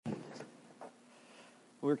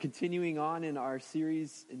We're continuing on in our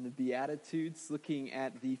series in the Beatitudes, looking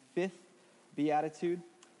at the fifth Beatitude.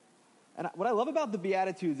 And what I love about the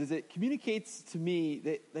Beatitudes is it communicates to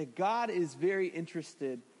me that God is very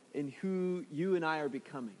interested in who you and I are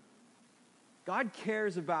becoming. God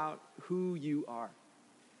cares about who you are.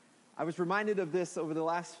 I was reminded of this over the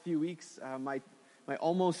last few weeks. My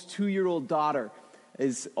almost 2-year-old daughter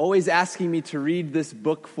is always asking me to read this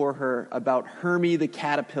book for her about Hermie the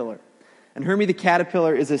caterpillar. And Hermie the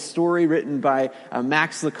Caterpillar is a story written by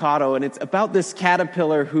Max Lucado, and it's about this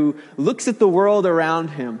caterpillar who looks at the world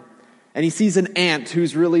around him, and he sees an ant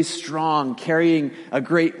who's really strong, carrying a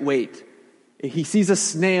great weight. He sees a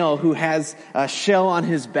snail who has a shell on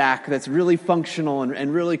his back that's really functional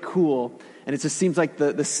and really cool, and it just seems like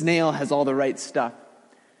the snail has all the right stuff.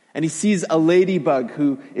 And he sees a ladybug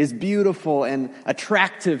who is beautiful and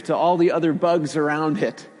attractive to all the other bugs around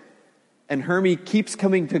it. And Hermie keeps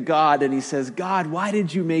coming to God and he says, God, why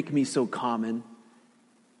did you make me so common?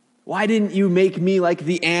 Why didn't you make me like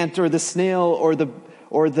the ant or the snail or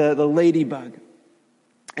the ladybug?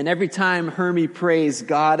 And every time Hermie prays,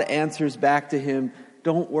 God answers back to him,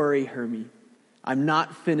 don't worry, Hermie. I'm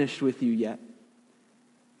not finished with you yet.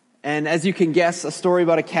 And as you can guess, a story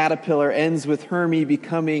about a caterpillar ends with Hermie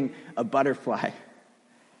becoming a butterfly.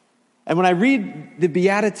 And when I read the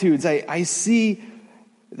Beatitudes, I see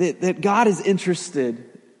that God is interested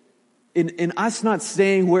in us not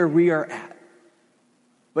staying where we are at,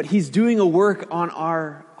 but He's doing a work on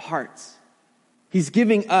our hearts. He's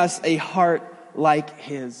giving us a heart like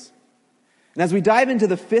His. And as we dive into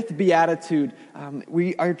the fifth Beatitude,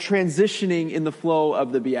 we are transitioning in the flow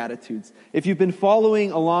of the Beatitudes. If you've been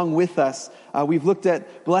following along with us, we've looked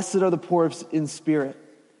at blessed are the poor in spirit.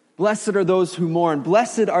 Blessed are those who mourn.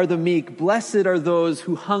 Blessed are the meek. Blessed are those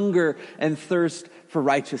who hunger and thirst for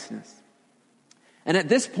righteousness. And at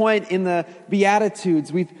this point in the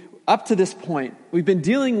Beatitudes, up to this point, we've been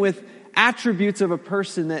dealing with attributes of a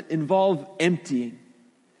person that involve emptying.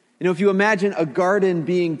 You know, if you imagine a garden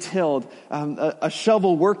being tilled, a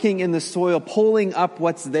shovel working in the soil, pulling up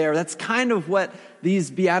what's there, that's kind of what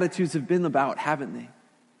these Beatitudes have been about, haven't they?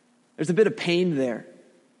 There's a bit of pain there.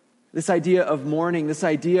 This idea of mourning, this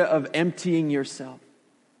idea of emptying yourself.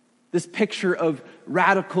 This picture of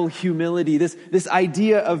radical humility, this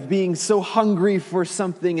idea of being so hungry for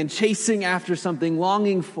something and chasing after something,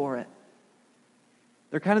 longing for it.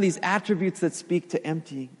 They're kind of these attributes that speak to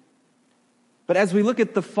emptying. But as we look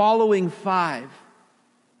at the following 5,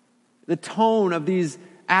 the tone of these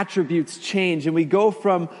attributes change, and we go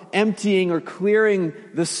from emptying or clearing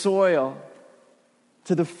the soil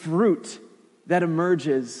to the fruit that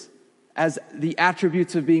emerges as the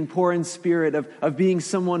attributes of being poor in spirit, of being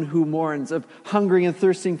someone who mourns, of hungering and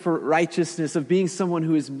thirsting for righteousness, of being someone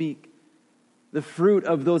who is meek. The fruit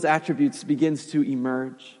of those attributes begins to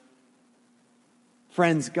emerge.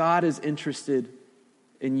 Friends, God is interested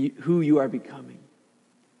in who you are becoming.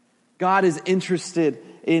 God is interested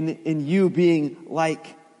in you being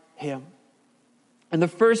like Him. And the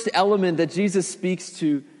first element that Jesus speaks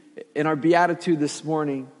to in our beatitude this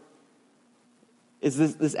morning is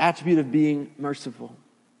this attribute of being merciful.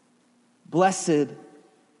 Blessed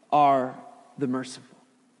are the merciful.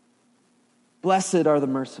 Blessed are the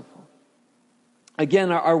merciful.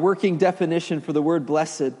 Again, our working definition for the word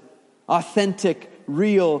blessed: authentic,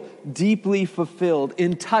 real, deeply fulfilled,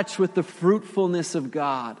 in touch with the fruitfulness of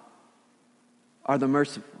God, are the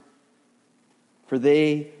merciful, for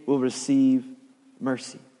they will receive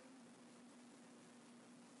mercy.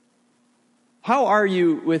 How are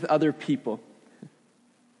you with other people?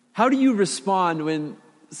 How do you respond when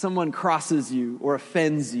someone crosses you or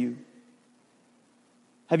offends you?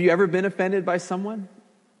 Have you ever been offended by someone?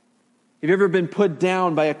 Have you ever been put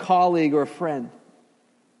down by a colleague or a friend?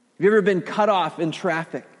 Have you ever been cut off in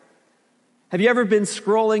traffic? Have you ever been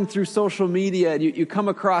scrolling through social media and you come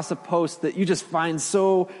across a post that you just find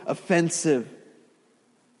so offensive?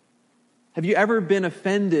 Have you ever been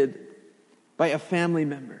offended by a family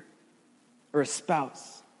member or a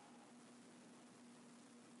spouse?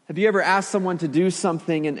 Have you ever asked someone to do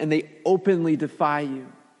something and they openly defy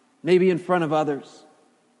you, maybe in front of others?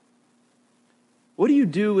 What do you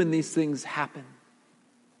do when these things happen?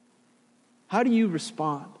 How do you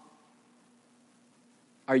respond?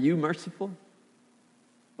 Are you merciful?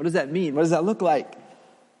 What does that mean? What does that look like?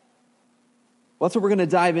 Well, that's what we're going to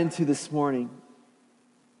dive into this morning.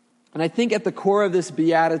 And I think at the core of this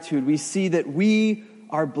beatitude, we see that we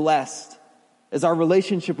are blessed as our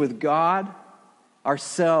relationship with God,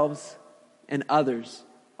 ourselves, and others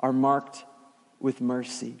are marked with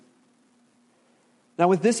mercy. Now,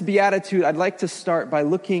 with this beatitude, I'd like to start by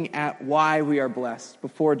looking at why we are blessed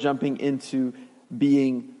before jumping into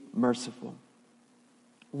being merciful.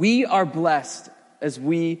 We are blessed as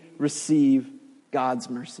we receive God's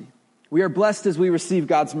mercy. We are blessed as we receive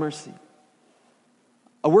God's mercy.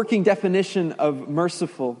 A working definition of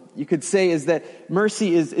merciful, you could say, is that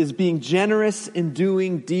mercy is being generous in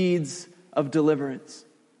doing deeds of deliverance.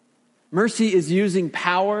 Mercy is using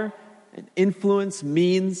power and influence,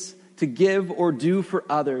 means to give or do for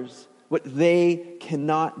others what they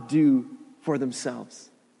cannot do for themselves.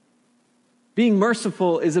 Being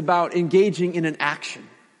merciful is about engaging in an action.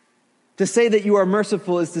 To say that you are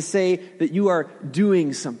merciful is to say that you are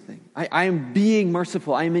doing something. I am being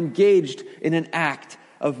merciful. I am engaged in an act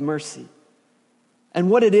of mercy.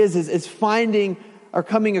 And what it is finding or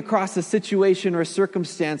coming across a situation or a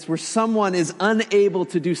circumstance where someone is unable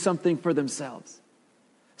to do something for themselves.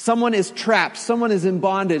 Someone is trapped, someone is in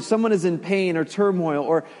bondage, someone is in pain or turmoil,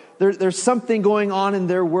 or there's something going on in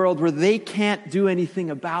their world where they can't do anything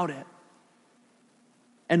about it.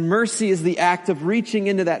 And mercy is the act of reaching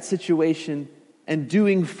into that situation and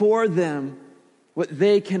doing for them what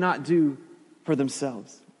they cannot do for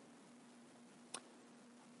themselves.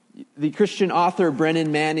 The Christian author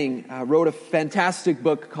Brennan Manning wrote a fantastic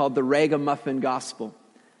book called The Ragamuffin Gospel.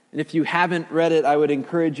 And if you haven't read it, I would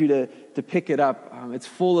encourage you to pick it up. It's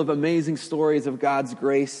full of amazing stories of God's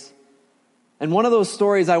grace. And one of those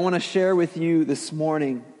stories I want to share with you this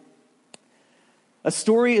morning. A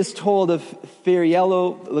story is told of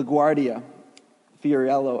Fiorello LaGuardia.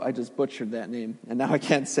 Fiorello, I just butchered that name, and now I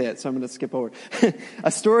can't say it, so I'm going to skip over.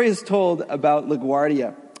 A story is told about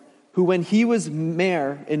LaGuardia, who when he was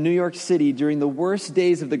mayor in New York City during the worst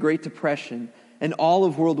days of the Great Depression and all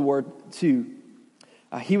of World War II,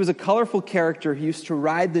 he was a colorful character who used to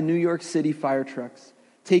ride the New York City fire trucks,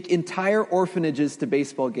 take entire orphanages to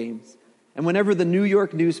baseball games, and whenever the New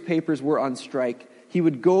York newspapers were on strike, he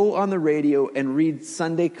would go on the radio and read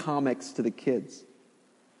Sunday comics to the kids.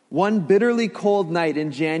 One bitterly cold night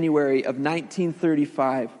in January of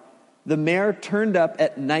 1935, the mayor turned up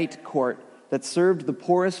at night court that served the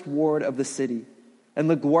poorest ward of the city, and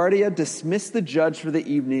LaGuardia dismissed the judge for the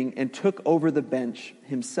evening and took over the bench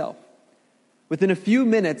himself. Within a few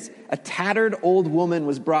minutes, a tattered old woman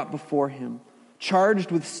was brought before him, charged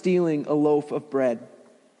with stealing a loaf of bread.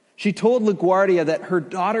 She told LaGuardia that her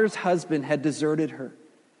daughter's husband had deserted her.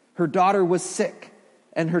 Her daughter was sick,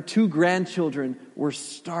 and her 2 grandchildren were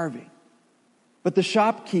starving. But the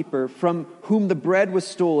shopkeeper from whom the bread was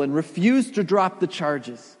stolen refused to drop the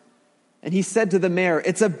charges. And he said to the mayor,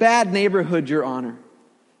 "It's a bad neighborhood, Your Honor."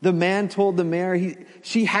 The man told the mayor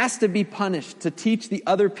she has to be punished to teach the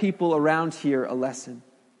other people around here a lesson.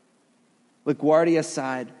 LaGuardia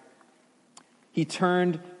sighed. He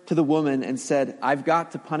turned to the woman and said, "I've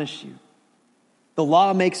got to punish you. The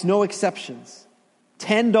law makes no exceptions.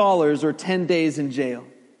 $10 or 10 days in jail."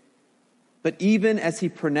 But even as he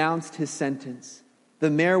pronounced his sentence, the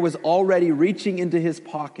mayor was already reaching into his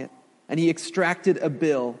pocket, and he extracted a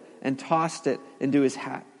bill and tossed it into his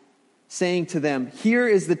hat, saying to them, "Here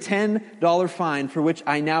is the $10 fine for which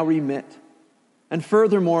I now remit. And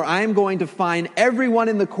furthermore, I am going to fine everyone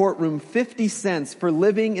in the courtroom 50 cents for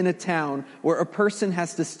living in a town where a person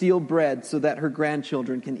has to steal bread so that her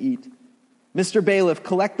grandchildren can eat. Mr. Bailiff,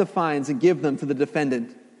 collect the fines and give them to the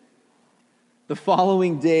defendant." The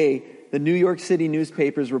following day, the New York City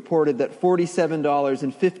newspapers reported that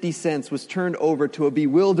 $47.50 was turned over to a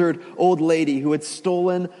bewildered old lady who had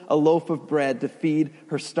stolen a loaf of bread to feed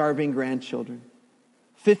her starving grandchildren.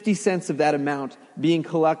 50 cents of that amount being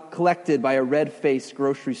collected by a red-faced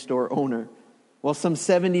grocery store owner, while some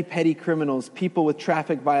 70 petty criminals, people with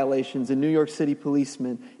traffic violations, and New York City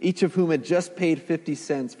policemen, each of whom had just paid 50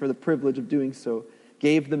 cents for the privilege of doing so,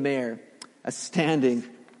 gave the mayor a standing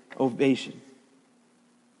ovation.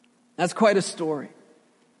 That's quite a story.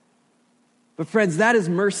 But friends, that is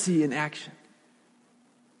mercy in action.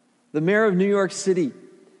 The mayor of New York City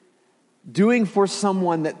doing for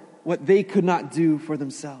someone that what they could not do for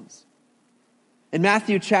themselves. In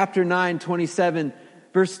Matthew chapter 9,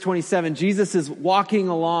 verse 27, Jesus is walking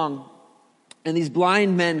along, and these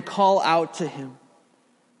blind men call out to him.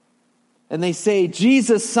 And they say,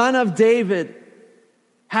 "Jesus, Son of David,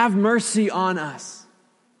 have mercy on us."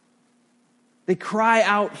 They cry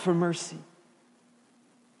out for mercy.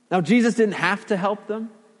 Now, Jesus didn't have to help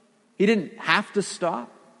them. He didn't have to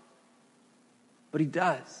stop. But he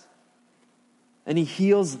does. And he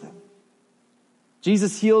heals them.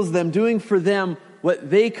 Jesus heals them, doing for them what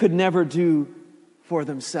they could never do for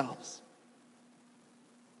themselves.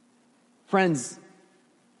 Friends,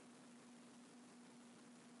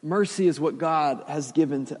 mercy is what God has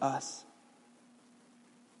given to us.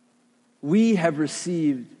 We have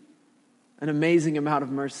received an amazing amount of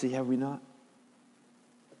mercy, have we not?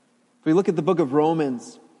 If we look at the book of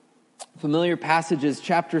Romans, familiar passages,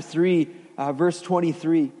 chapter 3, verse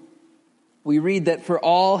 23, we read that for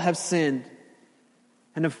all have sinned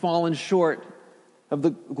and have fallen short of the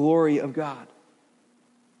glory of God.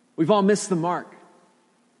 We've all missed the mark.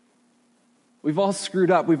 We've all screwed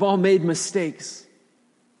up. We've all made mistakes.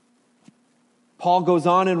 Paul goes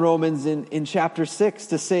on in Romans in chapter 6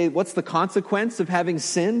 to say, what's the consequence of having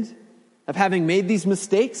sinned, of having made these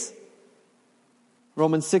mistakes?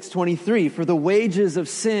 Romans 6:23, for the wages of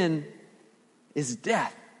sin is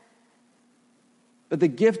death, but the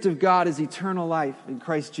gift of God is eternal life in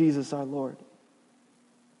Christ Jesus our Lord.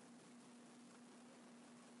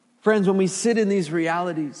 Friends, when we sit in these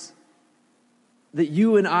realities, that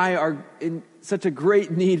you and I are in such a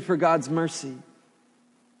great need for God's mercy,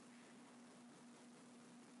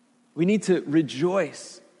 we need to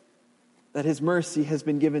rejoice that His mercy has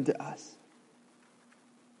been given to us.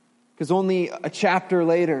 Because only a chapter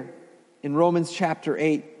later, in Romans chapter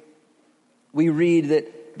 8, we read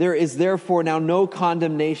that there is therefore now no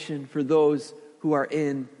condemnation for those who are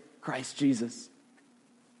in Christ Jesus.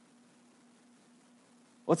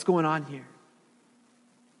 What's going on here?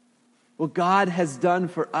 Well, God has done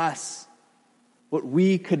for us what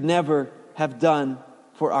we could never have done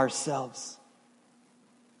for ourselves.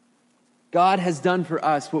 God has done for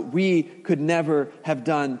us what we could never have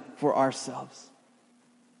done for ourselves.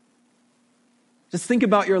 Just think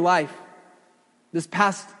about your life this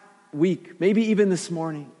past week, maybe even this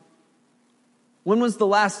morning. When was the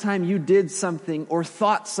last time you did something or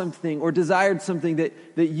thought something or desired something that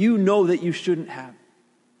you know that you shouldn't have?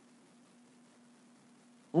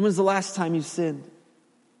 When was the last time you sinned?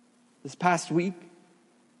 This past week?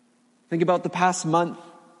 Think about the past month,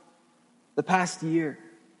 the past year.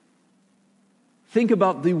 Think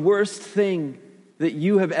about the worst thing that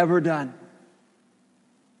you have ever done.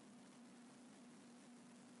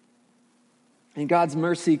 And God's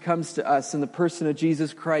mercy comes to us in the person of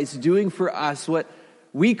Jesus Christ, doing for us what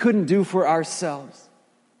we couldn't do for ourselves.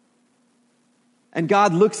 And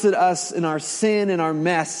God looks at us in our sin and our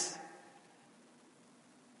mess.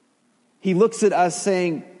 He looks at us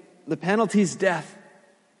saying, the penalty is death.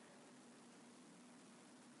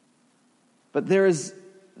 But there is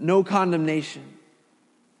no condemnation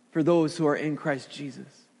for those who are in Christ Jesus.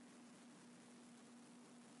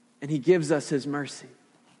 And He gives us His mercy.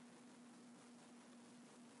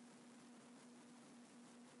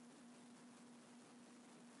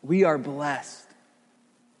 We are blessed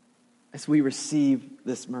as we receive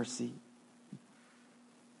this mercy.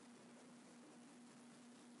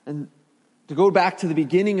 And to go back to the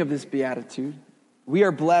beginning of this beatitude, we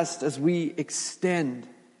are blessed as we extend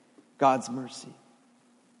God's mercy.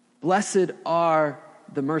 Blessed are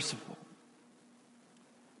the merciful.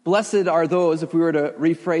 Blessed are those, if we were to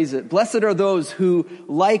rephrase it, blessed are those who,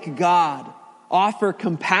 like God, offer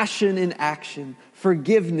compassion in action,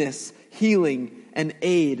 forgiveness, healing, and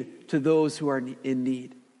aid to those who are in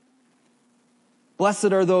need.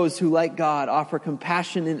 Blessed are those who, like God, offer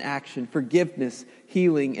compassion in action, forgiveness,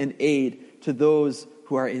 healing, and aid to those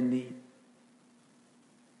who are in need.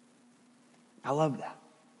 I love that.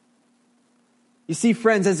 You see,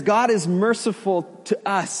 friends, as God is merciful to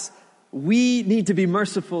us, we need to be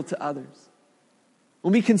merciful to others.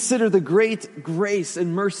 When we consider the great grace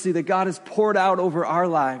and mercy that God has poured out over our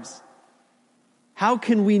lives, how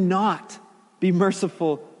can we not be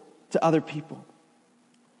merciful to other people?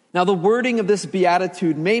 Now, the wording of this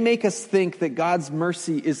beatitude may make us think that God's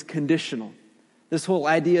mercy is conditional. This whole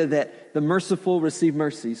idea that the merciful receive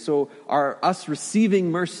mercy. So us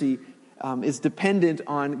receiving mercy is dependent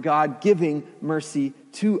on God giving mercy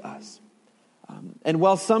to us. And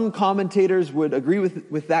while some commentators would agree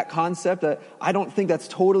with that concept, I don't think that's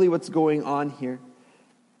totally what's going on here.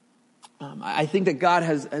 I think that God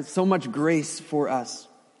has so much grace for us.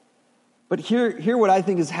 But hear what I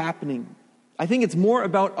think is happening. I think it's more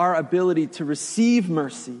about our ability to receive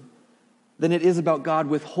mercy than it is about God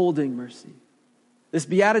withholding mercy. This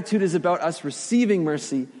beatitude is about us receiving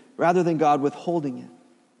mercy rather than God withholding it.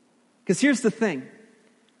 Because here's the thing.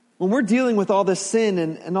 When we're dealing with all this sin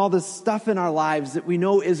and all this stuff in our lives that we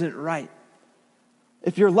know isn't right,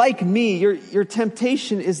 if you're like me, your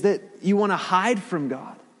temptation is that you want to hide from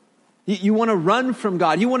God. You want to run from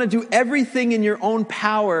God. You want to do everything in your own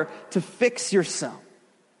power to fix yourself,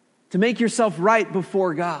 to make yourself right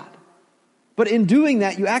before God. But in doing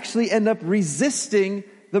that, you actually end up resisting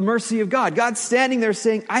the mercy of God. God's standing there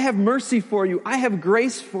saying, I have mercy for you. I have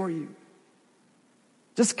grace for you.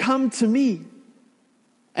 Just come to me.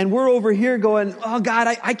 And we're over here going, oh God,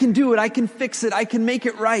 I can do it. I can fix it. I can make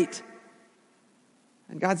it right.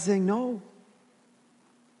 And God's saying, no,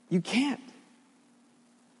 you can't.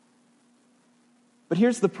 But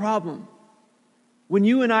here's the problem. When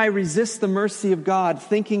you and I resist the mercy of God,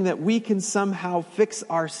 thinking that we can somehow fix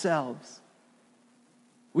ourselves,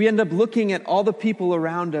 we end up looking at all the people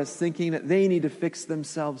around us thinking that they need to fix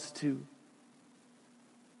themselves too.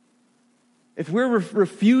 If we're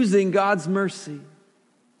refusing God's mercy,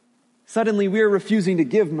 suddenly we're refusing to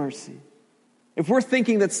give mercy. If we're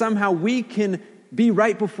thinking that somehow we can be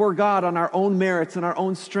right before God on our own merits and our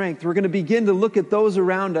own strength, we're going to begin to look at those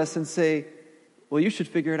around us and say, well, you should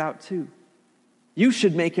figure it out too. You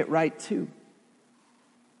should make it right too.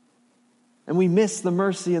 And we miss the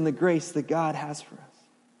mercy and the grace that God has for us.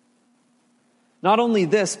 Not only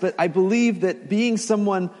this, but I believe that being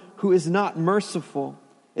someone who is not merciful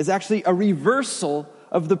is actually a reversal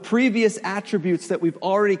of the previous attributes that we've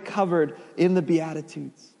already covered in the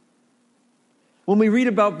Beatitudes. When we read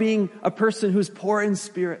about being a person who's poor in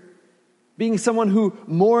spirit, being someone who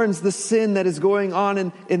mourns the sin that is going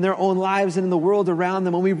on in their own lives and in the world around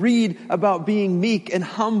them, when we read about being meek and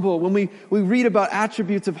humble, when we read about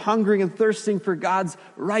attributes of hungering and thirsting for God's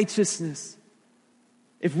righteousness,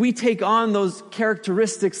 if we take on those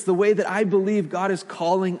characteristics the way that I believe God is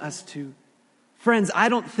calling us to, friends, I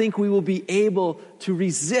don't think we will be able to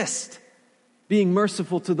resist being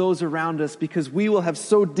merciful to those around us because we will have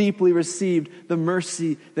so deeply received the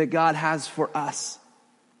mercy that God has for us.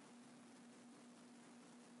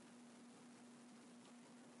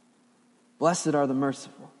 Blessed are the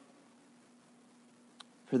merciful,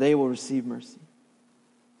 for they will receive mercy.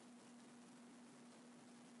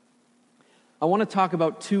 I want to talk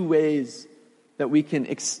about two ways that we can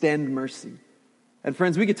extend mercy. And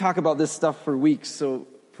friends, we could talk about this stuff for weeks, so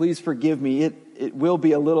please forgive me. It will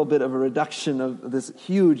be a little bit of a reduction of this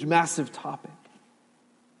huge, massive topic.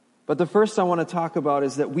 But the first I want to talk about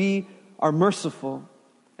is that we are merciful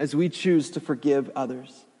as we choose to forgive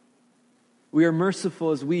others. We are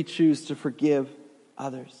merciful as we choose to forgive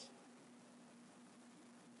others.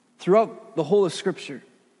 Throughout the whole of Scripture,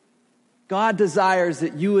 God desires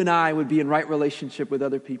that you and I would be in right relationship with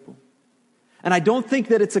other people. And I don't think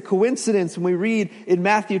that it's a coincidence when we read in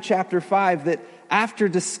Matthew chapter 5 that after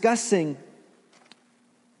discussing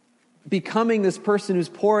becoming this person who's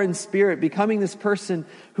poor in spirit, becoming this person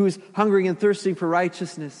who's hungering and thirsting for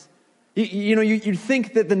righteousness, you'd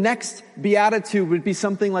think that the next beatitude would be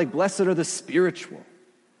something like, blessed are the spiritual.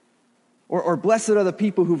 Or blessed are the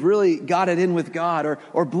people who've really got it in with God.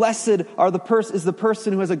 Or blessed is the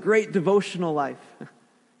person who has a great devotional life. But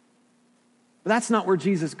that's not where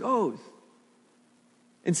Jesus goes.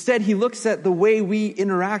 Instead, he looks at the way we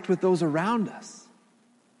interact with those around us.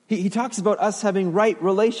 He talks about us having right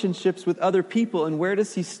relationships with other people. And where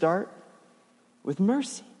does he start? With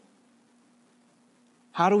mercy.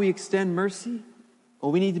 How do we extend mercy?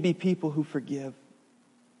 Well, we need to be people who forgive.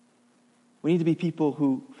 We need to be people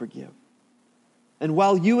who forgive. And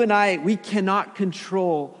while you and I, we cannot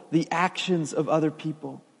control the actions of other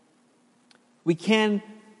people, we can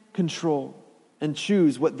control and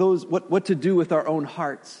choose what to do with our own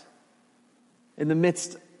hearts in the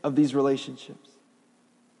midst of these relationships.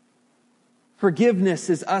 Forgiveness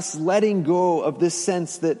is us letting go of this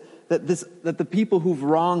sense that the people who've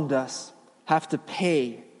wronged us have to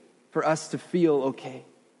pay for us to feel okay.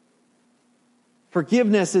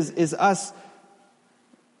 Forgiveness is us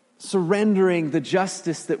surrendering the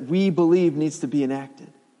justice that we believe needs to be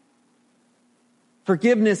enacted.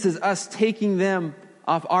 Forgiveness is us taking them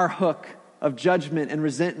off our hook of judgment and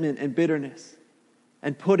resentment and bitterness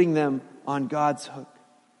and putting them on God's hook.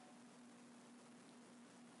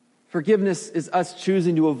 Forgiveness is us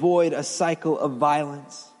choosing to avoid a cycle of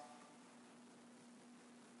violence.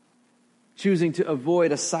 Choosing to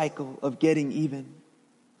avoid a cycle of getting even.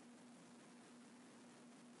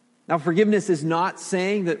 Now, forgiveness is not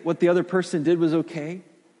saying that what the other person did was okay.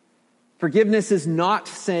 Forgiveness is not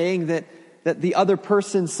saying that the other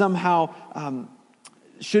person somehow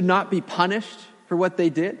should not be punished for what they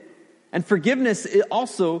did. And forgiveness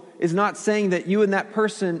also is not saying that you and that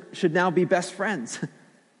person should now be best friends.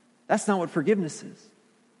 That's not what forgiveness is.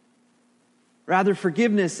 Rather,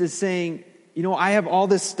 forgiveness is saying, I have all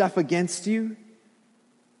this stuff against you,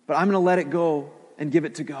 but I'm going to let it go and give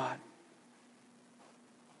it to God.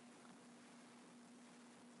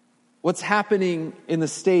 What's happening in the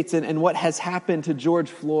States and what has happened to George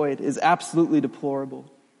Floyd is absolutely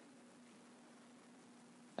deplorable.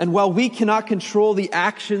 And while we cannot control the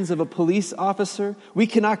actions of a police officer, we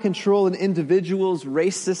cannot control an individual's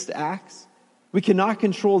racist acts, we cannot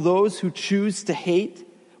control those who choose to hate,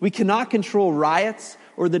 we cannot control riots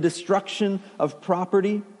or the destruction of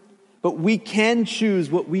property, but we can choose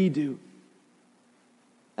what we do.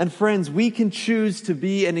 And friends, we can choose to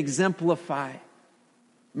be and exemplify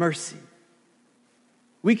mercy.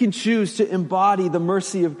 We can choose to embody the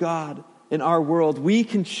mercy of God in our world. We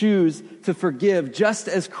can choose to forgive just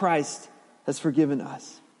as Christ has forgiven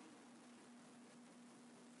us.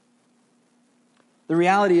 The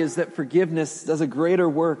reality is that forgiveness does a greater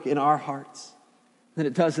work in our hearts than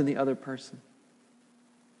it does in the other person.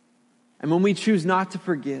 And when we choose not to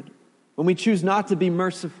forgive, when we choose not to be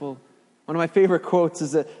merciful, one of my favorite quotes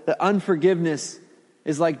is that unforgiveness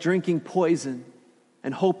is like drinking poison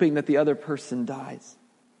and hoping that the other person dies.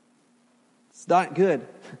 It's not good.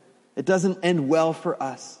 It doesn't end well for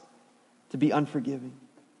us to be unforgiving.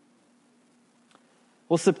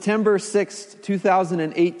 Well, September 6th,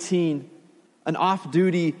 2018, an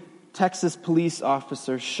off-duty Texas police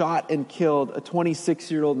officer shot and killed a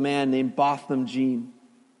 26-year-old man named Botham Jean.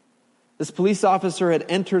 This police officer had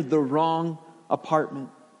entered the wrong apartment.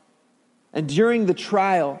 And during the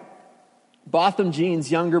trial, Botham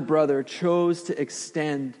Jean's younger brother chose to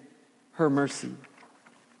extend her mercy.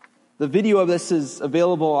 The video of this is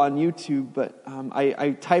available on YouTube, but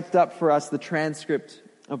I typed up for us the transcript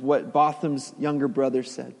of what Botham's younger brother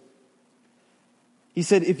said. He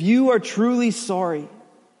said, "If you are truly sorry,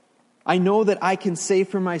 I know that I can say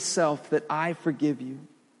for myself that I forgive you.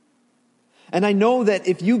 And I know that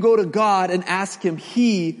if you go to God and ask Him,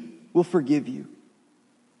 He will forgive you.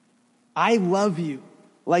 I love you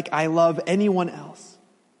like I love anyone else.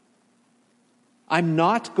 I'm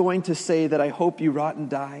not going to say that I hope you rot and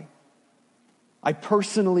die. I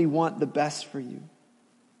personally want the best for you.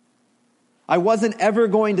 I wasn't ever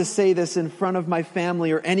going to say this in front of my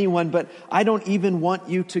family or anyone, but I don't even want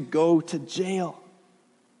you to go to jail.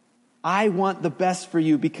 I want the best for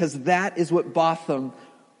you because that is what Botham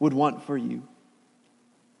would want for you.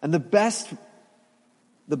 And the best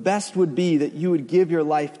would be that you would give your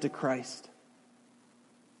life to Christ.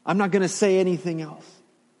 I'm not going to say anything else.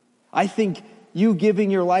 I think you giving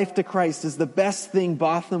your life to Christ is the best thing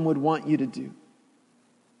Botham would want you to do.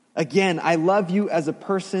 Again, I love you as a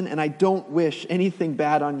person and I don't wish anything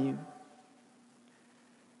bad on you."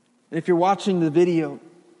 And if you're watching the video,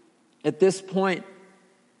 at this point,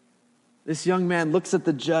 this young man looks at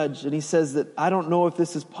the judge and he says that, "I don't know if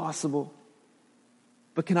this is possible,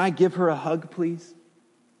 but can I give her a hug, please?"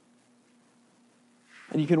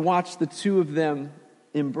 And you can watch the two of them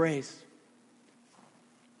embrace.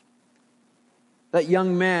 That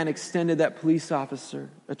young man extended that police officer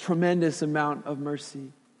a tremendous amount of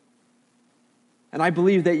mercy. And I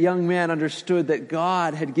believe that young man understood that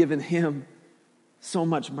God had given him so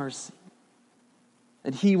much mercy.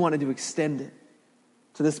 And he wanted to extend it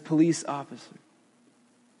to this police officer.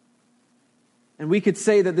 And we could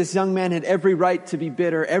say that this young man had every right to be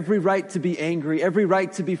bitter, every right to be angry, every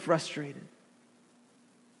right to be frustrated.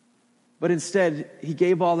 But instead, he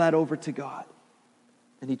gave all that over to God.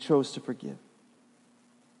 And he chose to forgive.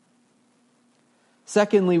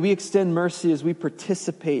 Secondly, we extend mercy as we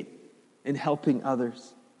participate in helping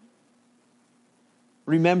others.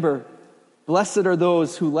 Remember, blessed are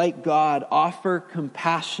those who, like God, offer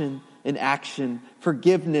compassion in action,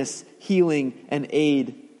 forgiveness, healing, and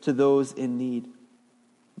aid to those in need.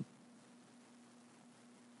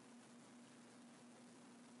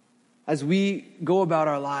 As we go about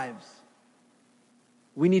our lives,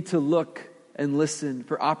 we need to look and listen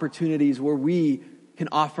for opportunities where we can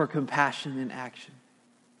offer compassion in action,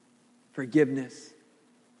 forgiveness,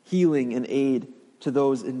 healing, and aid to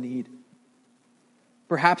those in need.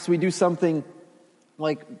 Perhaps we do something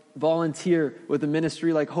like volunteer with a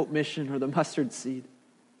ministry like Hope Mission or the Mustard Seed,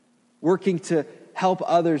 working to help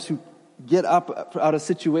others who get up out of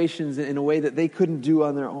situations in a way that they couldn't do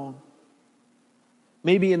on their own.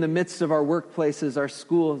 Maybe in the midst of our workplaces, our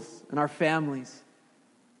schools, and our families,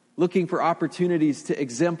 looking for opportunities to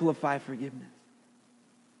exemplify forgiveness.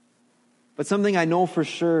 But something I know for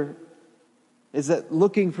sure is that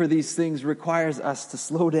looking for these things requires us to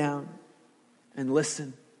slow down and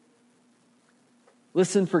listen.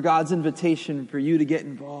 Listen for God's invitation for you to get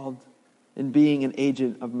involved in being an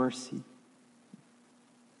agent of mercy.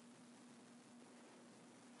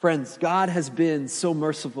 Friends, God has been so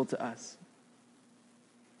merciful to us.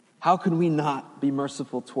 How can we not be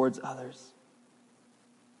merciful towards others?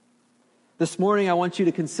 This morning, I want you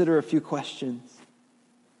to consider a few questions.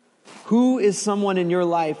 Who is someone in your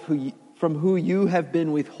life from who you have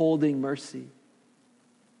been withholding mercy?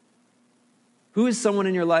 Who is someone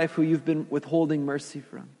in your life who you've been withholding mercy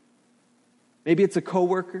from? Maybe it's a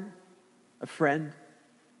coworker, a friend.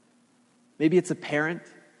 Maybe it's a parent.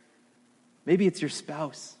 Maybe it's your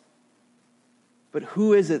spouse. But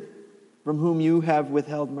who is it from whom you have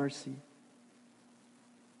withheld mercy?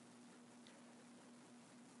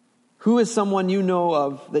 Who is someone you know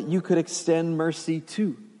of that you could extend mercy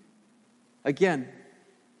to? Again,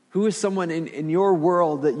 Who is someone in your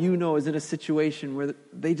world that you know is in a situation where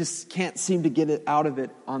they just can't seem to get it out of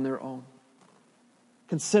it on their own?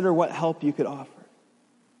 Consider what help you could offer.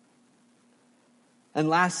 And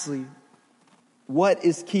lastly, what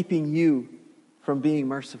is keeping you from being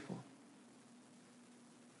merciful?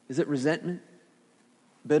 Is it resentment?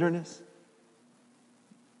 Bitterness?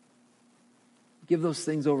 Give those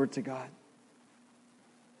things over to God.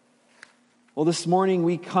 Well, this morning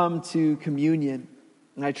we come to communion,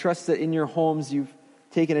 and I trust that in your homes you've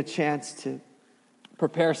taken a chance to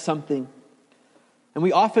prepare something. And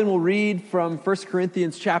we often will read from 1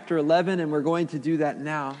 Corinthians chapter 11, and we're going to do that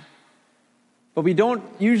now. But we don't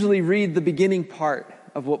usually read the beginning part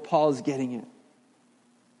of what Paul is getting at.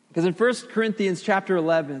 Because in 1 Corinthians chapter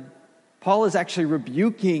 11, Paul is actually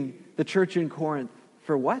rebuking the church in Corinth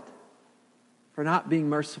for what? For not being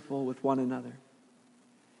merciful with one another.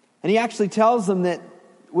 And he actually tells them that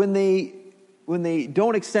when they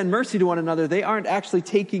don't extend mercy to one another, they aren't actually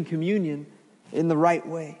taking communion in the right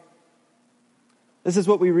way. This is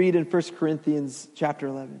what we read in 1 Corinthians chapter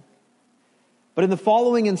 11. But in the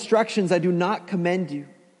following instructions, I do not commend you,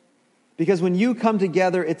 because when you come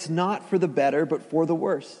together, it's not for the better, but for the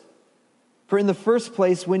worse. For in the first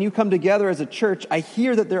place, when you come together as a church, I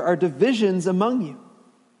hear that there are divisions among you.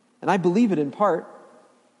 And I believe it in part.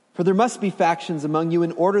 For there must be factions among you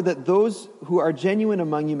in order that those who are genuine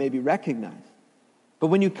among you may be recognized. But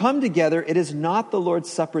when you come together, it is not the Lord's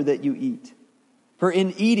Supper that you eat. For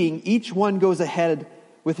in eating, each one goes ahead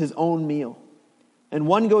with his own meal. And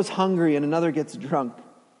one goes hungry and another gets drunk.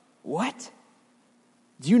 What?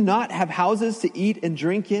 Do you not have houses to eat and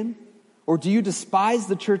drink in? Or do you despise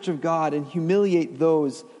the church of God and humiliate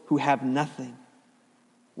those who have nothing?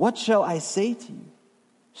 What shall I say to you?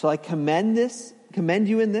 Shall I commend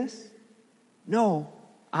you in this? No,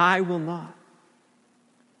 I will not.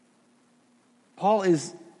 Paul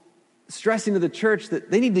is stressing to the church that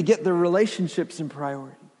they need to get their relationships in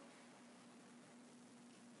priority.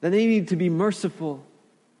 That they need to be merciful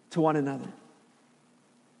to one another.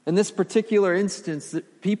 In this particular instance,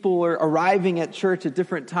 that people were arriving at church at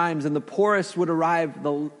different times, and the poorest would arrive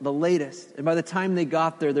the latest. And by the time they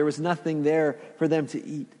got there, there was nothing there for them to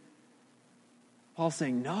eat. Paul's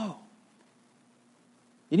saying, no.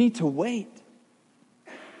 You need to wait.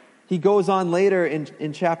 He goes on later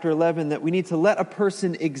in chapter 11 that we need to let a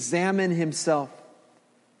person examine himself,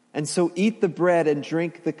 and so eat the bread and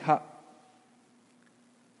drink the cup.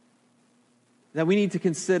 That we need to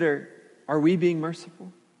consider, are we being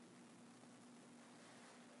merciful?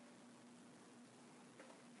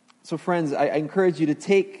 So friends, I encourage you to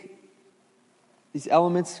take these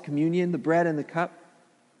elements, communion, the bread and the cup.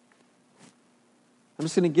 I'm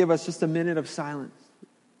just going to give us just a minute of silence.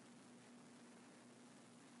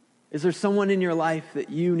 Is there someone in your life that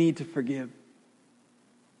you need to forgive?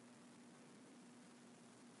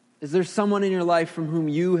 Is there someone in your life from whom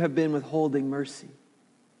you have been withholding mercy?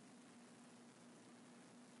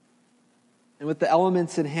 And with the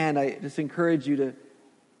elements in hand, I just encourage you to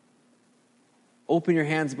open your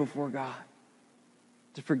hands before God,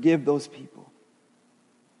 to forgive those people.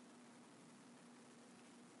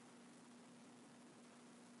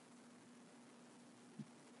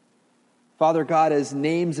 Father God, as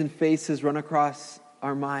names and faces run across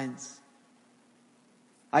our minds,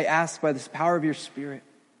 I ask by this power of your Spirit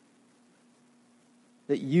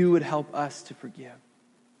that you would help us to forgive.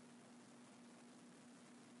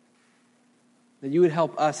 That you would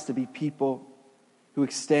help us to be people who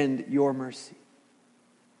extend your mercy.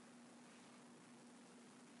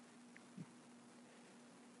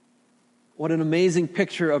 What an amazing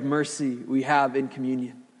picture of mercy we have in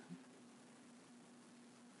communion.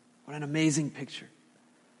 What an amazing picture.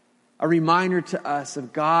 A reminder to us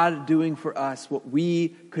of God doing for us what we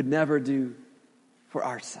could never do for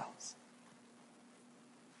ourselves.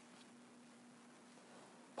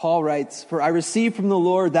 Paul writes, "For I received from the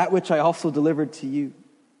Lord that which I also delivered to you,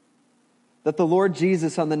 that the Lord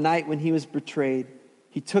Jesus, on the night when he was betrayed,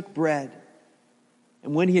 he took bread,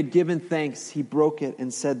 and when he had given thanks, he broke it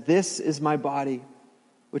and said, 'This is my body,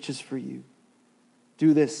 which is for you.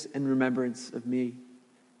 Do this in remembrance of me.'"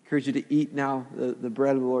 I encourage you to eat now the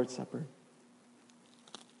bread of the Lord's Supper.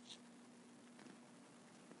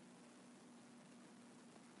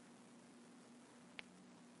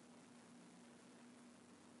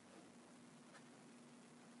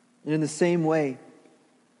 And in the same way,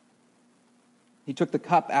 he took the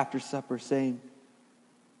cup after supper, saying,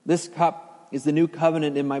 "This cup is the new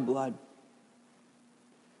covenant in my blood.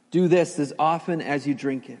 Do this as often as you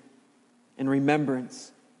drink it, in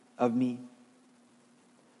remembrance of me.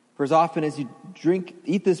 For as often as you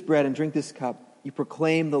eat this bread and drink this cup, you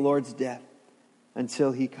proclaim the Lord's death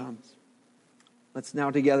until he comes. Let's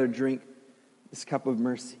now together drink this cup of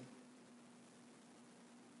mercy.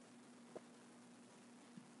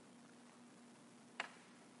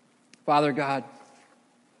 Father God,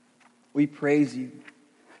 we praise you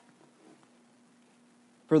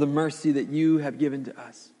for the mercy that you have given to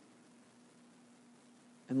us.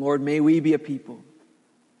 And Lord, may we be a people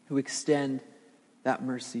who extend that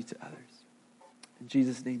mercy to others. In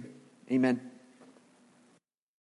Jesus' name, amen.